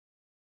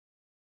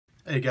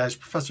Hey guys,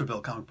 Professor Bill,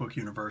 Comic Book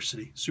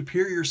University.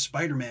 Superior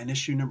Spider-Man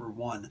issue number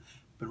 1.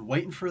 Been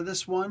waiting for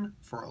this one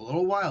for a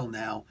little while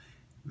now.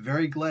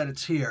 Very glad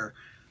it's here.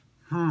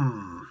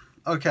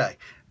 Okay.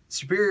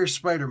 Superior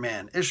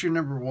Spider-Man, issue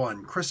number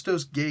 1.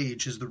 Christos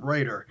Gage is the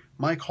writer.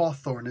 Mike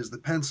Hawthorne is the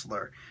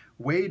penciler.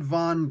 Wade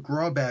Von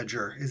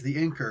Grawbadger is the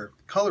inker.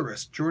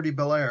 Colorist, Jordi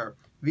Belair.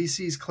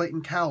 VC's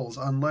Clayton Cowles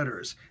on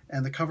letters.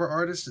 And the cover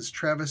artist is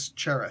Travis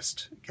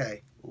Charest.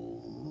 Okay.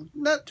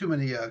 Not too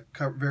many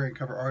variant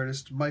cover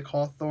artists. Mike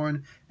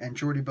Hawthorne and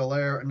Jordi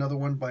Belair. Another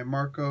one by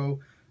Marco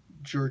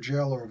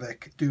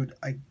Georgielovic. Dude,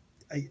 I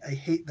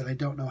hate that I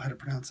don't know how to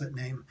pronounce that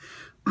name.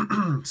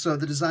 So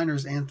the designer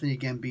is Anthony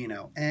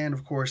Gambino. And,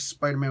 of course,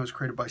 Spider-Man was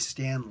created by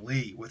Stan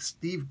Lee with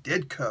Steve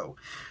Ditko.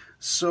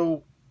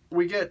 So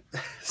we get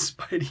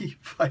Spidey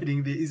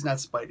fighting he's not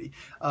Spidey.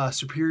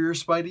 Superior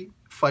Spidey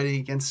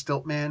fighting against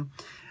Stiltman.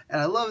 And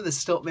I love that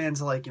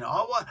Stiltman's like,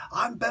 oh, what?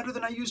 I'm better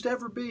than I used to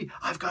ever be.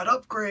 I've got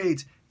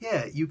upgrades.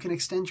 Yeah, you can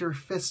extend your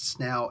fists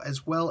now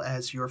as well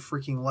as your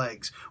freaking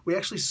legs. We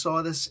actually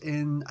saw this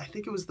in, I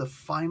think it was the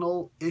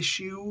final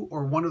issue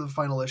or one of the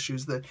final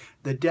issues, the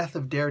Death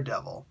of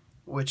Daredevil,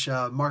 which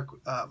Mark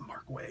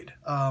Waid,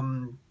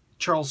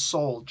 Charles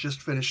Soule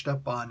just finished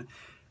up on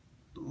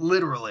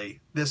literally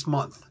this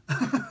month.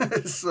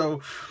 So,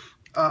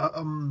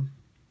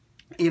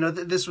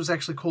 this was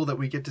actually cool that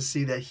we get to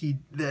see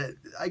that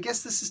I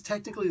guess this is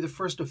technically the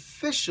first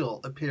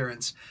official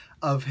appearance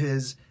of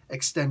his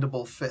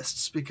extendable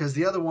fists, because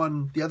the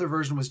other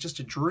version was just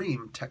a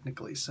dream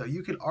technically. So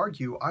you could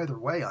argue either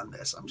way on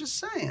this. I'm just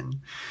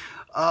saying.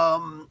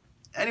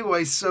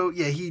 Anyway, so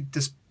yeah, he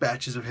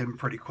dispatches of him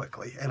pretty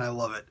quickly, and I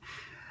love it.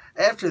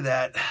 After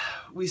that,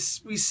 we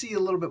see a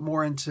little bit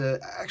more into,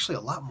 actually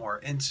a lot more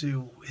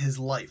into his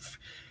life.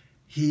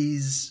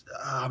 He's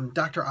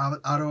Dr.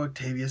 Otto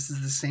Octavius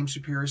is the same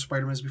Superior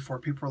Spider-Man as before.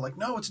 People are like,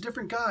 no, it's a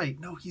different guy.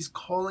 No, he's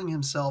calling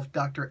himself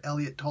Dr.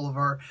 Elliot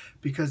Tolliver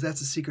because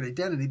that's a secret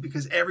identity,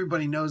 because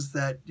everybody knows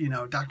that,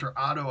 Dr.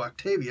 Otto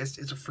Octavius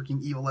is a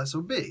freaking evil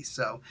SOB.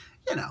 So,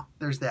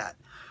 there's that.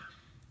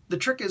 The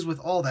trick is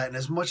with all that, and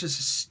as much as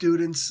his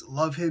students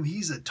love him,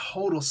 he's a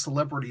total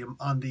celebrity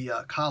on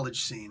the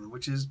college scene,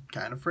 which is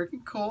kind of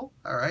freaking cool.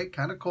 All right,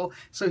 kind of cool.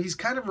 So he's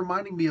kind of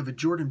reminding me of a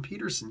Jordan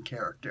Peterson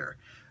character.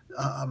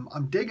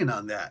 I'm digging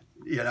on that,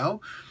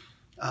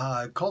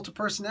 Cult of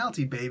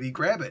personality, baby.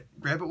 Grab it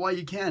while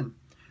you can.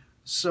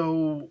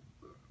 So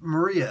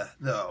Maria,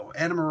 though,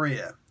 Anna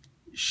Maria,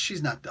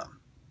 she's not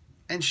dumb.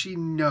 And she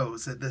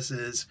knows that this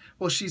is,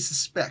 well, she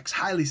suspects,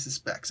 highly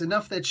suspects,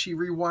 enough that she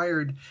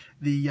rewired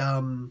the,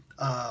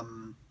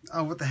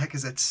 what the heck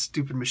is that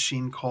stupid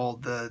machine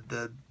called?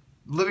 The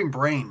living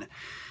brain.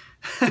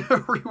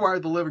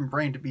 Rewired the living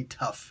brain to be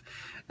tough.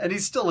 And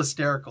he's still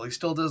hysterical. He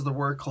still does the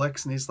word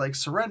clicks, and he's like,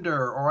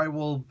 surrender, or I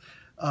will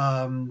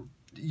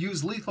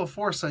use lethal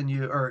force on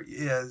you, or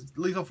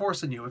lethal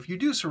force on you. If you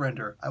do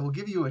surrender, I will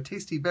give you a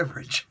tasty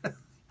beverage.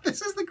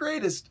 This is the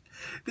greatest.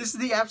 This is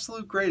the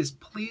absolute greatest.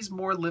 Please,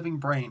 more living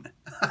brain.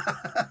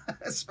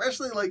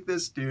 Especially like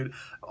this dude.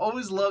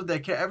 Always loved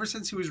that character. Ever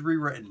since he was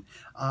rewritten.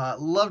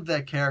 Loved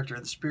that character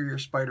in the Superior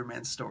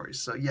Spider-Man stories.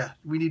 So yeah,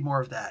 we need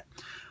more of that.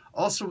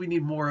 Also, we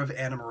need more of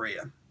Anna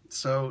Maria.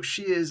 So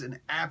she is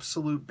an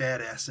absolute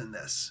badass in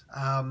this.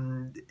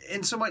 And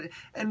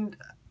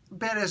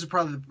badass is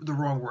probably the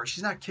wrong word.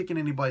 She's not kicking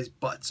anybody's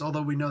butts,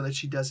 although we know that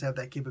she does have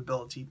that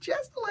capability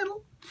just a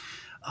little.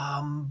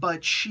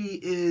 But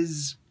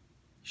she's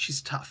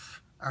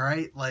tough, all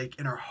right? Like,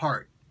 in her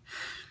heart.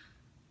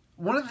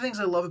 One of the things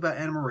I love about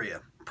Anna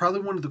Maria, probably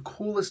one of the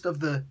coolest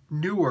of the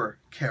newer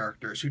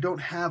characters who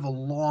don't have a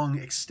long,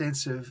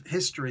 extensive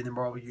history in the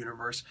Marvel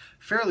Universe,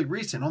 fairly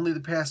recent, only the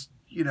past,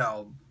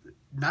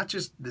 not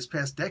just this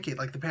past decade,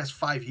 like the past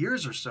 5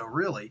 years or so,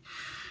 really.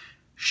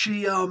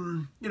 She,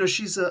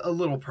 she's a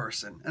little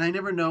person, and I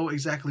never know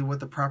exactly what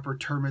the proper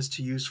term is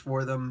to use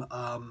for them.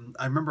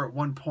 I remember at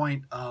one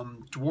point,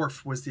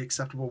 dwarf was the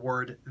acceptable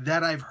word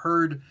that I've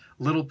heard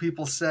little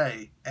people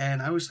say,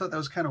 and I always thought that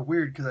was kind of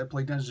weird because I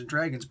play Dungeons and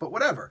Dragons, but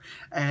whatever.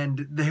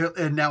 And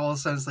now all of a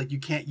sudden it's like you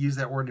can't use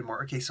that word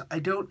anymore. Okay, so I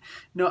don't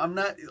know. I'm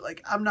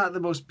not the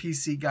most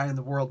PC guy in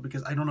the world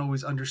because I don't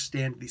always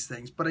understand these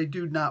things, but I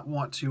do not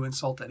want to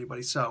insult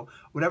anybody. So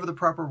whatever the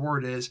proper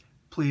word is,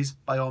 please,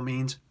 by all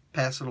means,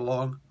 pass it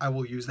along. I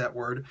will use that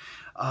word.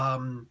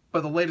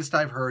 But the latest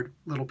I've heard,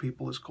 little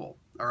people is cool.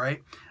 All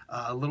right.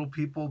 Little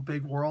People,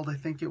 Big World, I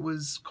think it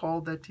was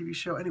called, that TV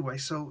show. Anyway,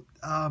 so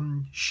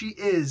she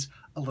is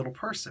a little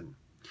person.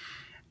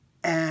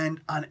 And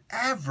on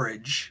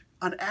average,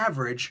 a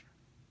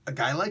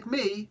guy like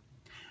me,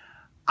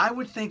 I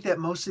would think that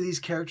most of these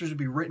characters would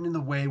be written in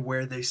the way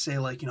where they say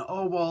like,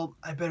 oh, well,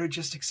 I better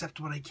just accept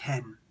what I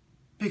can.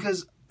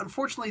 Because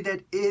unfortunately,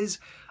 that is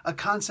a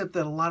concept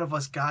that a lot of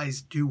us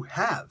guys do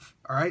have,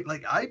 all right?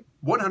 Like, I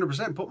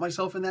 100% put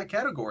myself in that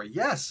category.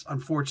 Yes,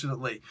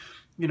 unfortunately.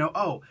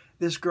 Oh,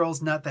 this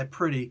girl's not that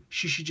pretty.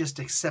 She should just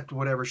accept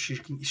whatever she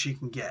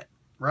can get,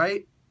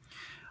 right?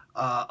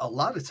 A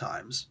lot of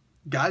times,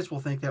 guys will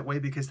think that way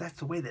because that's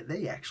the way that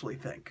they actually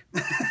think.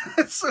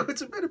 So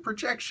it's a bit of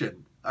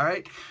projection, all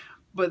right?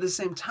 But at the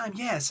same time,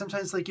 yeah,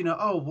 sometimes like,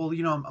 oh, well,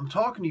 I'm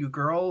talking to you,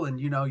 girl, and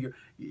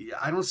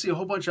I don't see a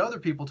whole bunch of other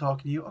people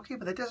talking to you. Okay,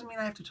 but that doesn't mean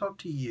I have to talk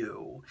to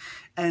you.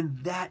 And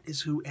that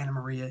is who Anna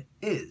Maria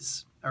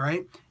is. All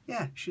right?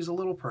 Yeah, she's a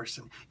little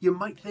person. You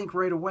might think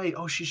right away,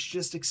 oh, she should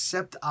just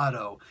accept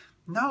Otto.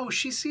 No,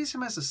 she sees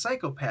him as a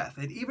psychopath.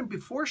 And even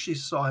before she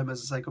saw him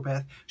as a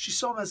psychopath, she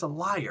saw him as a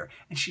liar.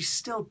 And she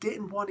still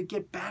didn't want to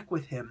get back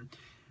with him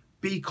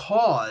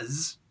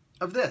because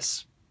of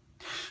this.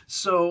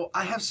 So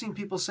I have seen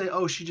people say,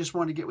 oh, she just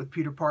wanted to get with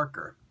Peter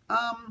Parker.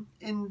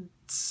 In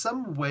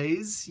some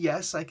ways,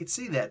 yes, I could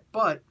see that.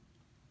 But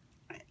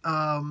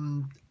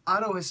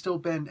Otto has still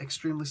been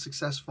extremely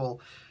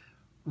successful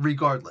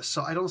regardless.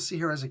 So I don't see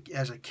her as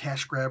a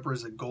cash grabber,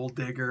 as a gold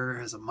digger,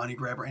 as a money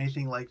grabber,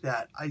 anything like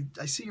that.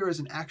 I see her as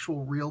an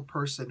actual real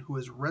person who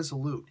is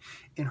resolute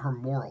in her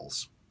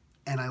morals.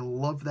 And I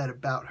love that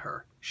about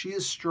her. She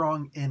is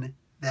strong in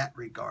that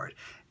regard.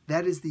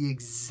 That is the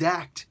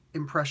exact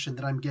impression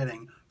that I'm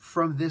getting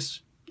from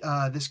this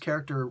this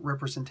character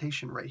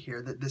representation right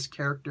here. That this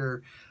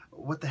character,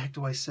 what the heck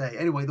do I say?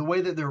 Anyway, the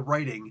way that they're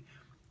writing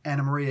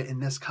Anna Maria in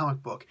this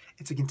comic book,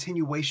 it's a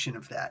continuation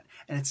of that.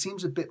 And it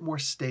seems a bit more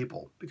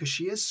stable because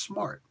she is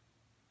smart.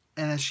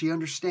 And as she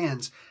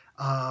understands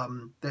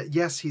that,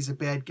 yes, he's a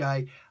bad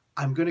guy,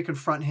 I'm going to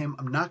confront him.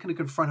 I'm not going to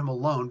confront him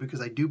alone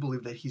because I do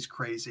believe that he's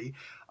crazy.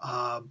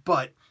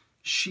 But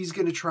she's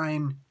going to try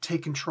and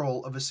take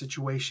control of a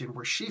situation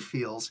where she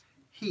feels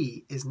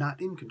he is not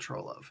in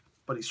control of,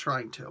 but he's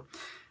trying to.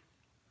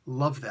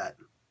 Love that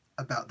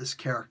about this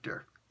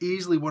character.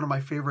 Easily one of my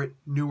favorite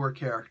newer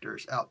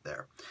characters out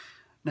there.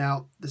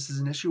 Now, this is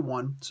in issue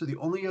 1, so the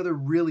only other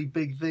really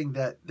big thing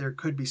that there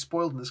could be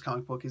spoiled in this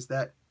comic book is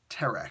that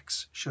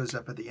Terex shows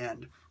up at the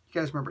end. You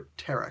guys remember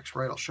Terex,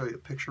 right? I'll show you a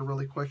picture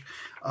really quick.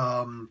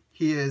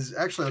 He is,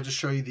 actually, I'll just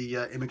show you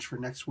the image for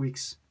next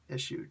week's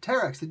issue.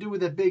 Terex, the dude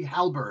with that big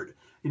halberd,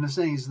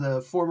 saying he's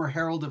the former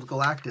Herald of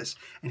Galactus.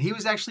 And he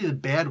was actually the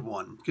bad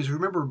one. Because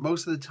remember,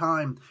 most of the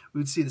time, we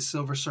would see the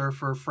Silver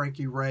Surfer,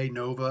 Frankie Ray,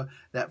 Nova,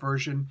 that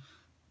version.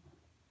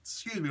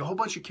 Excuse me, a whole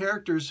bunch of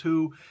characters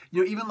who,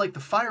 even like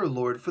the Fire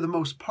Lord, for the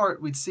most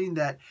part, we'd seen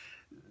that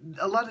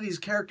a lot of these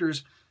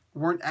characters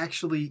weren't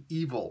actually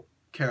evil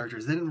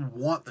characters. They didn't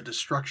want the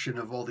destruction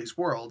of all these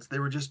worlds. They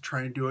were just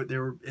trying to do it. They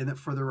were in it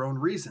for their own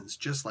reasons,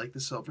 just like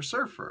the Silver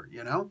Surfer,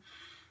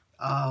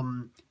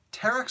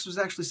 Terex was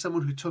actually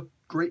someone who took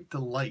great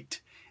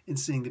delight in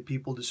seeing the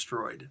people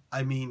destroyed.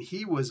 I mean,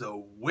 he was a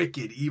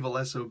wicked,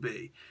 evil SOB.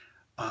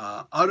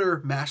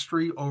 Utter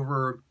mastery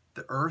over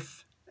the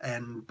earth,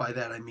 and by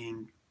that I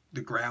mean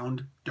the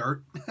ground,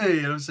 dirt,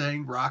 you know what I'm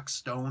saying? Rocks,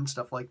 stone,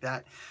 stuff like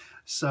that.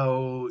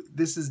 So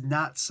this is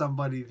not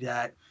somebody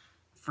that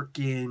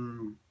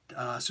freaking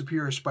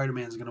Superior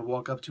Spider-Man is going to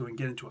walk up to and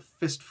get into a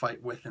fist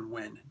fight with and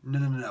win.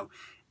 No.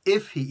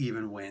 If he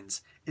even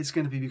wins, it's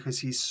going to be because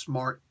he's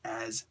smart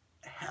as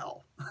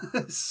hell.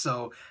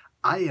 So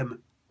I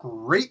am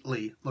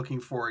greatly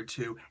looking forward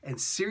to and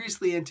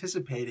seriously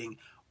anticipating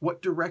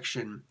what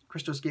direction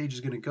Christos Gage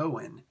is going to go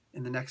in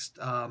the next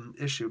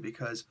issue,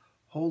 because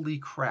holy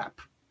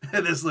crap,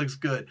 this looks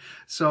good.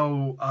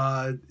 So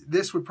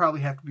this would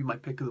probably have to be my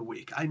pick of the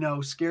week. I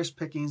know, scarce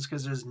pickings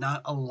because there's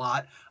not a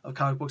lot of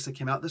comic books that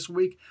came out this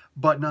week,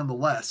 but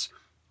nonetheless,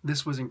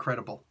 this was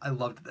incredible. I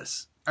loved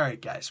this. All right,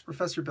 guys,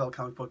 Professor Bell,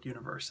 Comic Book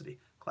University.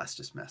 Class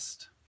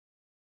dismissed.